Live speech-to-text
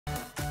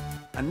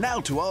And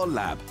now to our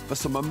lab for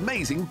some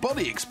amazing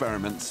body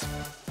experiments.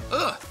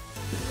 Ugh!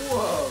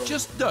 Whoa!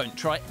 Just don't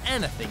try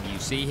anything you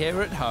see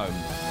here at home.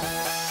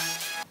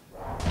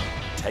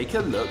 Take a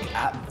look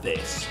at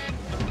this.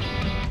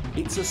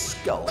 It's a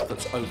skull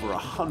that's over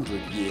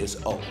 100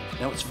 years old.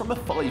 Now, it's from a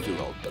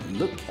 5-year-old, but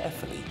look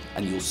carefully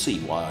and you'll see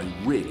why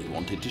I really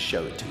wanted to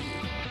show it to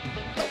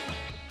you.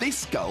 This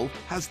skull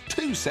has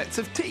 2 sets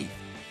of teeth.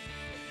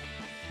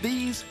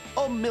 These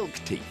are milk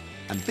teeth,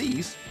 and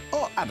these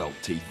are adult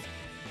teeth.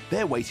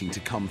 They're waiting to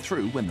come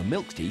through when the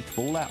milk teeth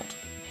fall out.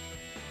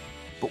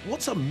 But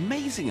what's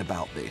amazing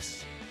about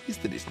this is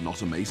that it's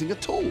not amazing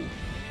at all.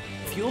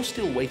 If you're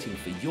still waiting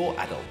for your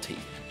adult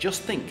teeth,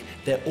 just think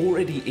they're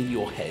already in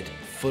your head,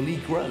 fully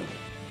grown.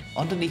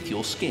 Underneath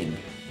your skin,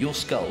 your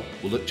skull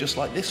will look just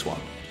like this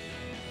one.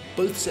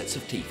 Both sets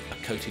of teeth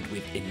are coated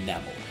with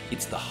enamel.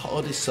 It's the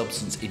hardest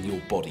substance in your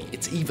body.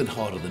 It's even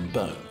harder than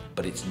bone,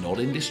 but it's not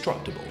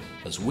indestructible,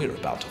 as we're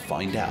about to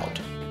find out.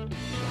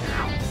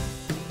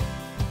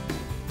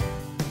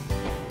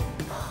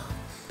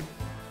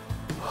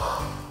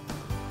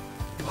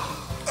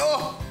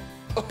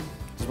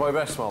 Does my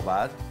breath smell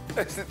bad?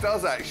 Yes, it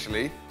does,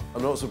 actually.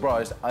 I'm not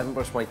surprised. I haven't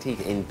brushed my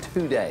teeth in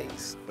 2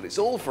 days. But it's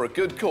all for a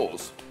good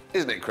cause,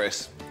 isn't it,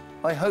 Chris?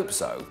 I hope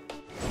so.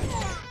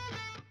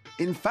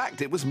 In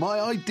fact, it was my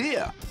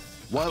idea.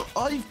 While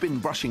I've been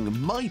brushing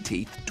my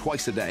teeth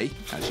twice a day,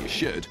 as you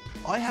should,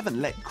 I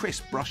haven't let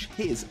Chris brush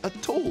his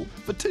at all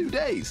for 2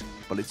 days.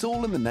 But it's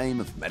all in the name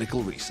of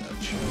medical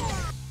research.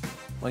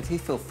 My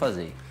teeth feel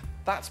fuzzy.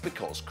 That's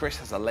because Chris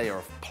has a layer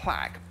of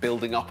plaque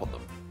building up on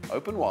them.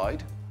 Open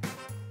wide.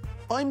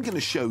 I'm going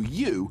to show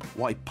you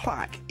why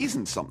plaque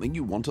isn't something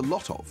you want a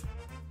lot of.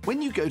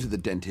 When you go to the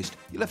dentist,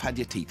 you'll have had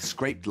your teeth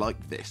scraped like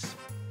this.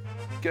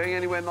 Going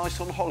anywhere nice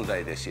on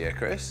holiday this year,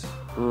 Chris?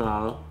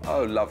 No.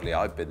 Oh, lovely.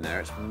 I've been there.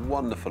 It's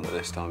wonderful at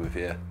this time of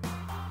year.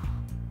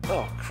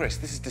 Oh, Chris,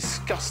 this is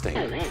disgusting.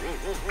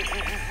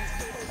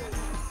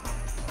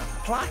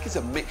 Plaque is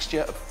a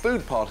mixture of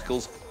food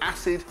particles,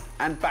 acid,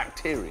 and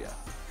bacteria.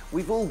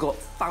 We've all got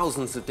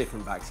thousands of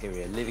different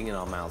bacteria living in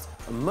our mouths,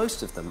 and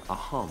most of them are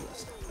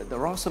harmless. But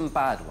there are some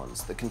bad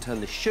ones that can turn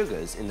the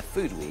sugars in the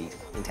food we eat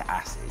into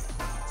acid.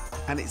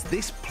 And it's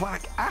this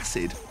plaque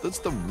acid that's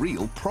the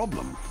real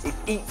problem. It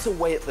eats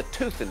away at the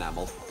tooth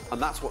enamel,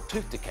 and that's what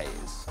tooth decay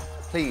is.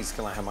 Please,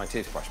 can I have my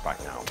toothbrush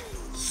back now?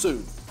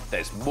 Soon,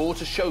 there's more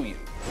to show you.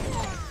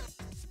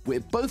 We're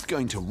both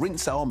going to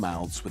rinse our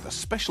mouths with a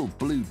special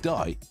blue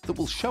dye that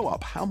will show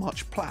up how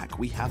much plaque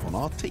we have on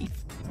our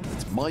teeth.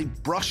 It's my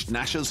brush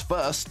gnashers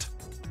first.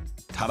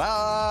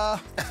 Ta-da!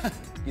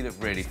 You look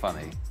really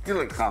funny. You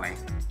look funny.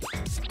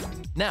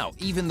 Now,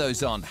 even though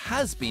Zahn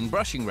has been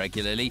brushing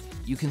regularly,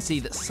 you can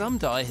see that some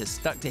dye has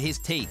stuck to his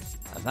teeth,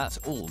 and that's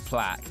all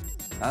plaque.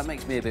 That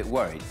makes me a bit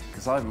worried,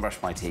 because I haven't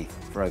brushed my teeth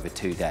for over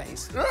 2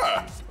 days.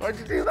 Why'd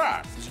you do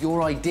that? It was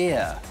your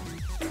idea.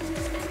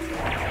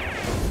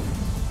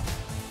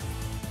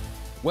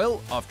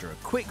 Well, after a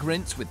quick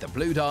rinse with the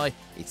blue dye,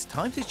 it's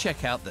time to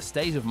check out the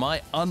state of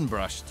my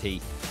unbrushed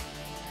teeth.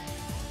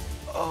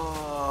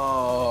 Oh,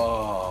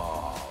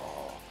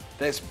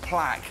 there's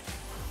plaque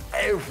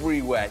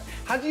everywhere.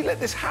 How do you let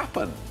this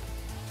happen?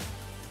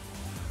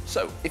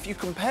 So, if you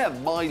compare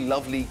my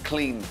lovely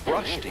clean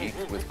brush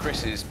teeth with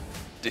Chris's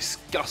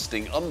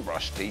disgusting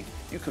unbrushed teeth,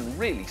 you can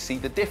really see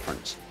the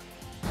difference.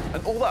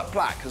 And all that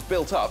plaque has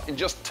built up in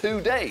just 2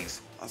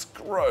 days. That's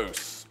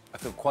gross. I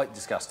feel quite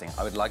disgusting.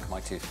 I would like my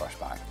toothbrush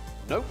back.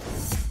 Nope.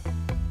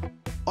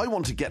 I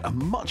want to get a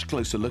much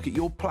closer look at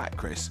your plaque,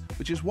 Chris,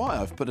 which is why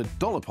I've put a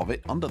dollop of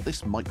it under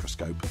this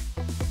microscope.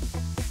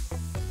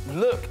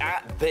 Look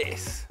at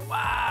this.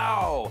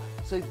 Wow!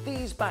 So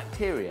these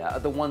bacteria are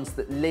the ones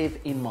that live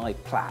in my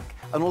plaque.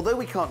 And although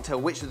we can't tell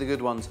which are the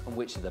good ones and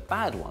which are the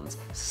bad ones,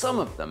 some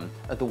of them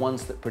are the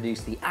ones that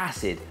produce the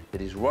acid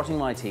that is rotting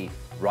my teeth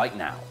right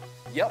now.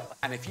 Yep,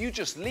 and if you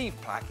just leave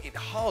plaque, it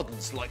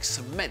hardens like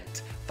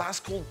cement.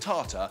 That's called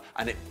tartar,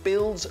 and it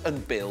builds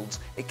and builds.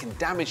 It can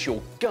damage your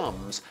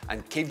gums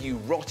and give you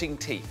rotting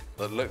teeth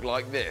that look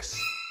like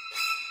this.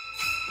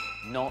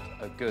 Not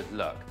a good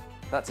look.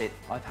 That's it,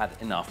 I've had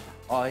enough.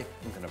 I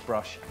am gonna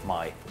brush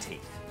my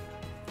teeth.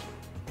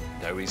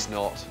 No, he's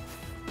not.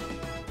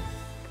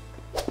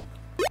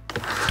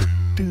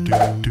 Do,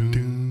 do,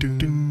 do.